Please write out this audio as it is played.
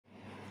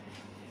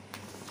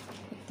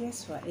এতিয়া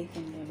চোৱা এই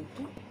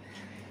কুণ্ডলীটো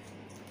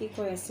কি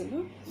কৈ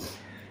আছিলোঁ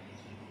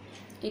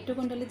এইটো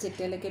কুণ্ডলীত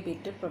যেতিয়ালৈকে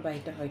বিদ্যুৎ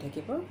প্ৰবাহিত হৈ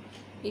থাকিব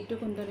এইটো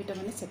কুণ্ডলীত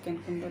মানে সেকেন্ড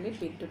কুণ্ডলীত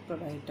বিদ্যুৎ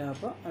প্ৰবাহিত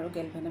হ'ব আৰু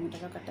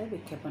গেলভেনোমিটাৰৰ কাটাই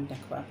বিক্ষেপণ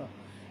দেখুৱাব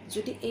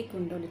যদি এই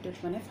কুণ্ডলীটোত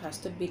মানে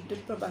ফাৰ্ষ্টত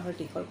বিদ্যুৎ প্ৰবাহৰ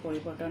দিশৰ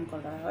পৰিৱৰ্তন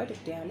কৰা হয়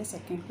তেতিয়াহ'লে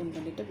সেকেন্ড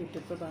কুণ্ডলীটো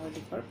বিদ্যুৎ প্ৰবাহৰ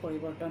দিশৰ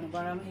পৰিৱৰ্তন হ'ব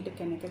আৰু আমি সেইটো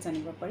কেনেকৈ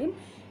জানিব পাৰিম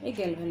এই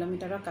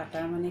গেলভেনোমিটাৰৰ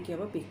কাটাৰ মানে কি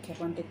হ'ব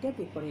বিক্ষেপণ তেতিয়া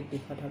বিপৰীত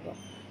দিশত হ'ব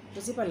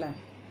বুজি পালা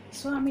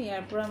সো আমি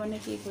ইয়াৰ পৰা মানে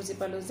কি বুজি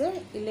পালো যে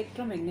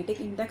ইলেক্ট্ৰমেগনেটিক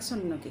ইন্ডাকশন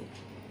নেকি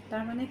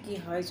তাৰ মানে কি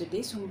হয় যদি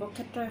চুম্বক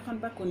ক্ষেত্ৰ এখন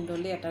বা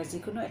কুণ্ডলী এটাৰ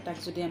যিকোনো এটাক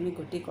যদি আমি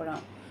গতি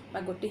কৰাও বা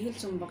গতিশীল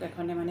চুম্বক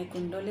এখনে মানে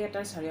কুণ্ডলী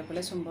এটাৰ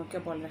চাৰিওফালে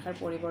চুম্বকীয় বলৰেখাৰ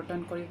পৰিৱৰ্তন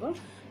কৰিব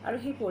আৰু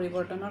সেই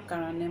পৰিৱৰ্তনৰ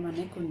কাৰণে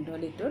মানে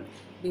কুণ্ডলীটোত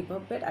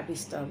বিভৱভেদ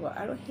আবিষ্ট হ'ব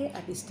আৰু সেই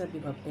আবিষ্ট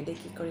বিভৱভেদে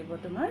কি কৰিব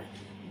তোমাৰ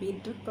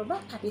বিদ্যুৎ প্ৰবাহ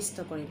আবিষ্ট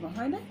কৰিব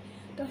হয় না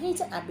তো সেই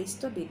যে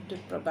আবিষ্ট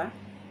বিদ্যুৎ প্ৰবাহ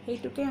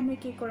সেইটোকে আমি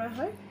কি কৰা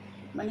হয়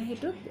মানে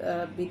হেতু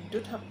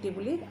বিদ্যুৎ শক্তি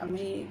বুলি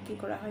আমি কি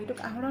কৰা হয় এটুক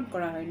আহৰণ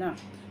কৰা হয় না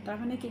তাৰ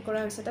মানে কি কৰা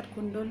হৈছে তাত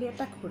কুণ্ডলী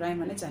এটা ঘূৰাই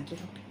মানে যান্ত্ৰিক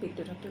শক্তি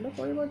বিদ্যুৎ শক্তিলৈ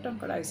পৰিৱৰ্তন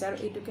কৰা হৈছে আৰু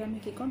এইটোকে আমি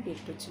কি ক'ম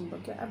বিদ্যুৎ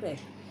চুম্বকীয় আবেগ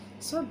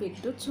সো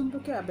বিদ্যুৎ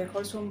চুম্বকীয়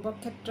আবেগৰ চুম্বক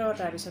ক্ষেত্ৰ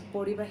তাৰ পিছত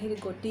পৰিবাহীৰ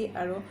গতি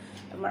আৰু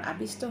আমাৰ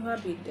আবিষ্ট হোৱা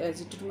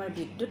যিটো তোমাৰ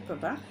বিদ্যুৎ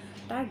প্ৰবাহ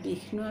তাৰ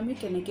দিশনো আমি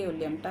কেনেকৈ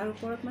উলিয়াম তাৰ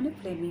ওপৰত মানে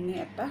ফ্লেমিঙে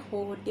এটা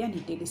সৌহতীয়া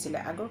নীতি দিছিলে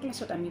আগৰ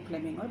ক্লাছত আমি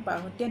ফ্লেমিঙৰ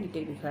বাহতীয়া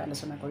নীতিৰ বিষয়ে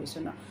আলোচনা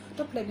কৰিছোঁ ন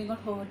তো ফ্লেমিঙৰ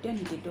সৌহতীয়া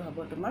নীতিটো হ'ব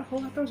তোমাৰ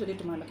সোঁহাতৰ যদি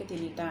তোমালোকে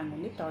তিনিটা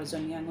আঙুলি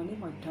তৰ্জনী আঙুলি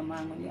মধ্যমা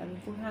আঙুলি আৰু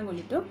বুঢ়া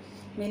আঙুলিটো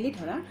মেলি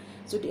ধৰা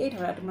যদি এই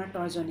ধৰা তোমাৰ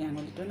তৰ্জনী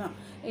আঙুলিটো ন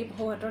এই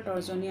সোঁহাতৰ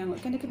তৰ্জনী আঙুলি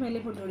কেনেকৈ মেলি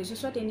ধৰিছোঁ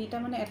চোৱা তিনিটা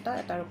মানে এটা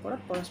এটাৰ ওপৰত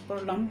পৰস্পৰ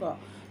লম্ব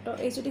তো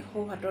এই যদি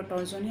সোঁহাতৰ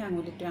তৰ্জনী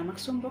আঙুলিটোৱে আমাক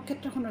চুম্বক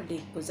ক্ষেত্ৰখনৰ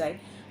দিশ বুজায়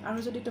আৰু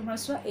যদি তোমাৰ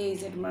চোৱা এই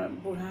যে তোমাৰ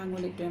বুঢ়া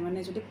আঙুলিটোৱে মানে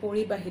যদি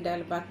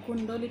পৰিবাহীডাল বা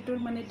কুণ্ডলীটোৰ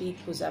মানে দিশ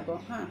বুজাব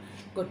হা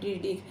গতিৰ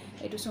দিশ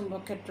এইটো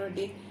চুম্বক ক্ষেত্ৰৰ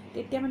দিশ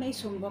তেতিয়া মানে এই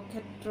চুম্বক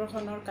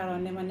ক্ষেত্ৰখনৰ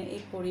কাৰণে মানে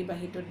এই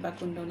পৰিবাহীটোত বা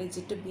কুণ্ডলীত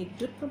যিটো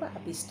বিদ্যুৎ প্ৰবাহ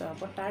আবিষ্ট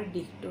হ'ব তাৰ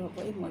দিশটো হ'ব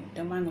এই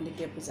মধ্যমা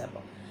আঙুলিটোৱে বুজাব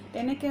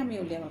তেনেকৈ আমি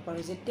উলিয়াব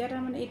পাৰোঁ যেতিয়া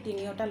তাৰমানে এই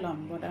তিনিওটা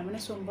লম্ব তাৰমানে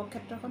চুম্বক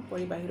ক্ষেত্ৰখন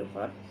পৰিবাহীৰ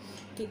ওপৰত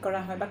কি কৰা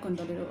হয় বা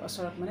কুণ্ডলীৰ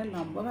ওচৰত মানে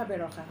লম্বভাৱে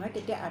ৰখা হয়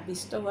তেতিয়া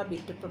আবিষ্ট হোৱা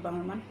বিদ্যুৎ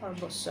প্ৰবাহৰ মান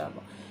সৰ্বোচ্চ হ'ব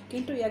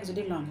কিন্তু ইয়াক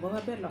যদি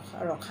লম্বভাৱে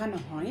ৰখা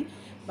নহয়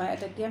বা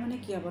তেতিয়া মানে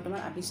কি হ'ব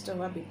তোমাৰ আবিষ্ট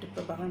হোৱা বিদ্যুৎ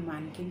প্ৰবাহৰ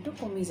মান কিন্তু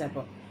কমি যাব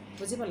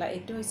বুজি পালা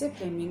এইটো হৈছে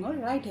ফ্লেমিঙৰ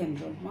ৰাইট হেণ্ড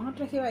ৰুল মনত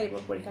ৰাখিবা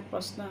এইবোৰ পৰীক্ষাত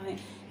প্ৰশ্ন আহে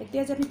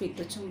এতিয়া যে আমি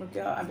বিদ্যুৎ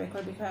চুম্বকীয়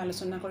আবেগৰ বিষয়ে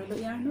আলোচনা কৰিলোঁ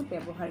ইয়াৰনো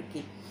ব্যৱহাৰ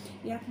কি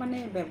ইয়াক মানে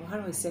ব্যৱহাৰ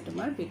হৈছে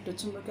তোমাৰ বিদ্যুৎ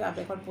চুম্বকীয়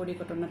আবেগৰ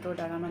পৰিঘটনাটোৰ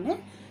দ্বাৰা মানে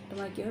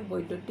তোমাৰ কি হয়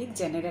বৈদ্যুতিক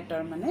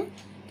জেনেৰেটৰ মানে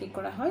কি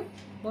কৰা হয়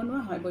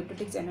বনোৱা হয়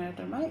বৈদ্যুতিক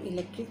জেনেৰেটৰ মানে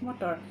ইলেক্ট্ৰিক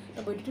মটৰ তো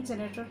বৈদ্যুতিক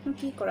জেনেৰেটৰটো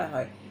কি কৰা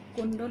হয়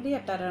কুণ্ডলী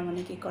এটা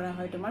মানে কি কৰা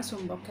হয় তোমাৰ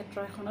চুম্বক ক্ষেত্ৰ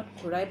এখনত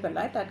ঘূৰাই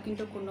পেলাই তাত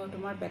কিন্তু কোনো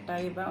তোমাৰ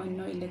বেটাৰী বা অন্য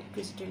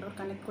ইলেক্ট্ৰিচিটিৰ লগত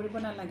কানেক্ট কৰিব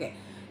নালাগে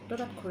তো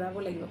তাত ঘূৰাব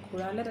লাগিব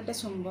ঘূৰালে তাতে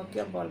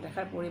চুম্বকীয়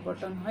বলৰেখাৰ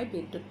পৰিৱৰ্তন হয়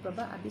বিদ্যুৎ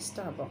প্ৰবাহ আবিষ্ট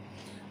হ'ব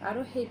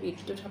আৰু সেই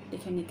বিদ্যুৎ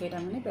শক্তিখিনিকে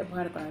তাৰমানে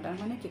ব্যৱহাৰ কৰা হয়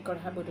তাৰমানে কি কৰা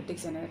হয় বৈদ্যুতিক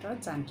জেনেৰেটৰত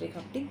যান্ত্ৰিক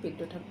শক্তিক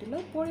বিদ্যুৎ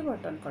শক্তিলৈ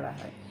পৰিৱৰ্তন কৰা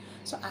হয়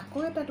সো আকৌ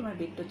এটা তোমাৰ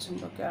বিদ্যুৎ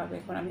চুম্বকীয়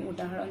আবেগৰ আমি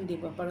উদাহৰণ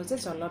দিব পাৰোঁ যে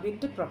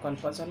জলবিদ্যুৎ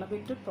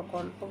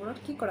প্ৰকল্পবোৰত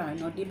কি কৰা হয়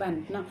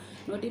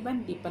নদী বান্ধ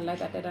দি পেলাই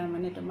তাতে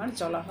তাৰমানে তোমাৰ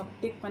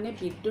জলশক্তিক মানে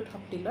বিদ্যুৎ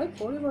শক্তিলৈ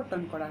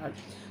পৰিৱৰ্তন কৰা হয়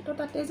তো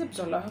তাতে যে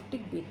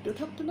জলশক্তিক বিদ্যুৎ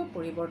শক্তিলৈ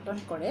পৰিৱৰ্তন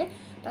কৰে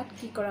তাত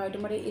কি কৰা হয়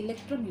তোমাৰ এই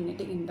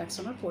ইলেক্ট্ৰমেগনেটিক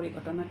ইন্ডাকশনৰ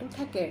পৰিঘটনাটো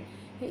থাকে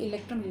সেই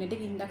ইলেক্ট্ৰমেগনেটিক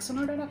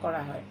ইন্ডাকশনৰ দ্বাৰা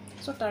কৰা হয়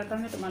সো তাৰ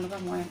কাৰণে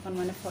তোমালোকক মই এখন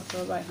মানে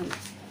ফটো বা এখন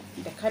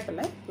দেখাই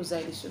পেলাই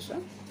বুজাই দিছোঁ চোৱা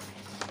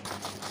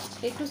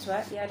এইটো চোৱা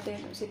ইয়াতে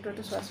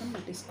চিত্ৰটো চোৱাচোন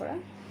নটিচ কৰা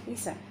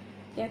বুজিছা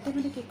ইয়াতে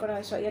মানে কি কৰা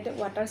হয় চোৱা ইয়াতে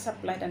ৱাটাৰ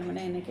ছাপ্লাই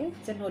তাৰমানে এনেকৈ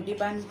যে নদী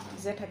বান্ধ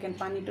যে থাকে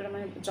পানীটো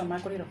তাৰমানে জমা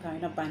কৰি ৰখা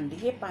হয় ন বান্ধি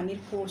সেই পানীৰ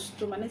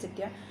ফ'ৰ্চটো মানে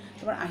যেতিয়া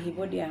তোমাৰ আহিব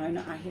দিয়া হয় ন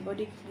আহিব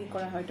দি কি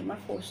কৰা হয় তোমাৰ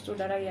ফ'ৰ্চটোৰ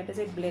দ্বাৰা ইয়াতে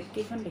যে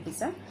ব্লেডকেইখন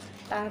দেখিছা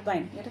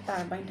টাৰবাইন ইয়াতে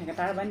টাৰবাইন থাকে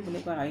টাৰবাইন বুলি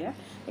কোৱা হয় ইয়াত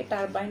এই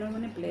টাৰবাইনৰ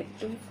মানে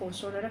ব্লেডটো সেই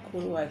ফ'ৰ্চৰ দ্বাৰা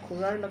ঘূৰোৱা হয়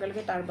ঘূৰোৱাৰ লগে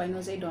লগে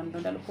টাৰবাইনৰ যে এই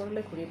দণ্ডডাল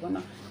ওপৰলৈ ঘূৰিব ন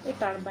এই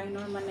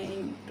টাৰবাইনৰ মানে এই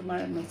তোমাৰ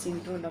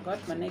মেচিনটোৰ লগত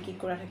মানে কি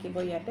কৰা থাকিব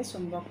ইয়াতে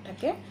চুম্বক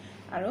থাকে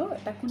আৰু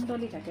এটা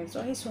কুণ্ডলী থাকে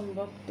চ' সেই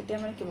চুম্বক তেতিয়া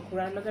মানে কি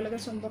ঘূৰাৰ লগে লগে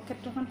চুম্বক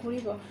ক্ষেত্ৰখন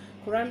ঘূৰিব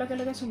ঘূৰাৰ লগে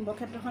লগে চুম্বক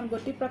ক্ষেত্ৰখন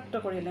গতিপ্ৰাপ্ত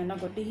কৰিলে ন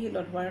গতিশীল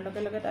হোৱাৰ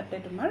লগে লগে তাতে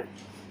তোমাৰ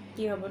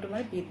কি হ'ব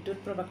তোমাৰ বিদ্যুৎ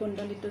প্ৰবাহ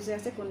কুণ্ডলীটো যে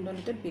আছে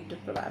কুণ্ডলীটোত বিদ্যুৎ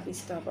প্ৰবাহ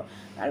আবিষ্ট হ'ব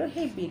আৰু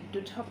সেই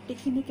বিদ্যুৎ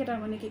শক্তিখিনিকে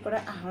তাৰমানে কি কৰা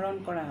আহৰণ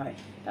কৰা হয়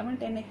তাৰমানে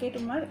তেনেকৈ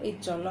তোমাৰ এই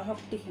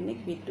জলশক্তিখিনিক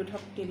বিদ্যুৎ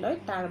শক্তিলৈ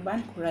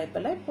টাৰবাইন ঘূৰাই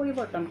পেলাই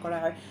পৰিৱৰ্তন কৰা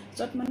হয়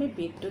য'ত মানে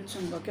বিদ্যুৎ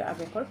চুম্বকীয়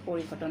আবেগৰ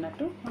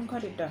পৰিঘটনাটো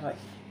সংঘটিত হয়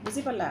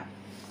বুজি পালা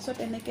সো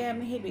তেনেকৈ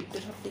আমি সেই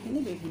বিদ্যুৎ শক্তিখিনি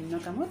বিভিন্ন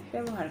কামত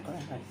ব্যৱহাৰ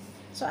কৰা হয়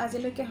সো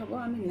আজিলৈকে হ'ব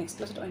আমি নেক্সট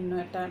ক্লাছত অন্য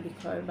এটা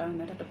বিষয় বা অন্য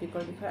এটা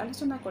টপিকৰ বিষয়ে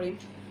আলোচনা কৰিম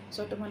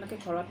সো তোমালোকে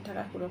ঘৰত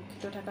থকা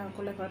সুৰক্ষিত থকা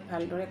সকলে ঘৰত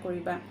ভালদৰে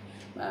কৰিবা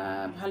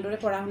ভালদৰে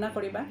পঢ়া শুনা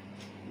কৰিবা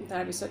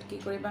তাৰপিছত কি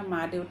কৰিবা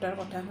মা দেউতাৰ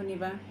কথা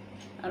শুনিবা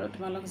আৰু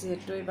তোমালোক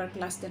যেহেতু এবাৰ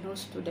ক্লাছ 10ৰ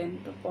ষ্টুডেণ্ট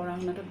তো পঢ়া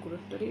শুনাটোত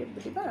গুৰুত্ব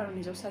দিবা আৰু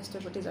নিজৰ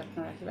স্বাস্থ্যৰ প্ৰতি যত্ন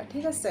ৰাখিবা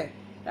ঠিক আছে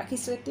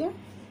ৰাখিছোঁ এতিয়া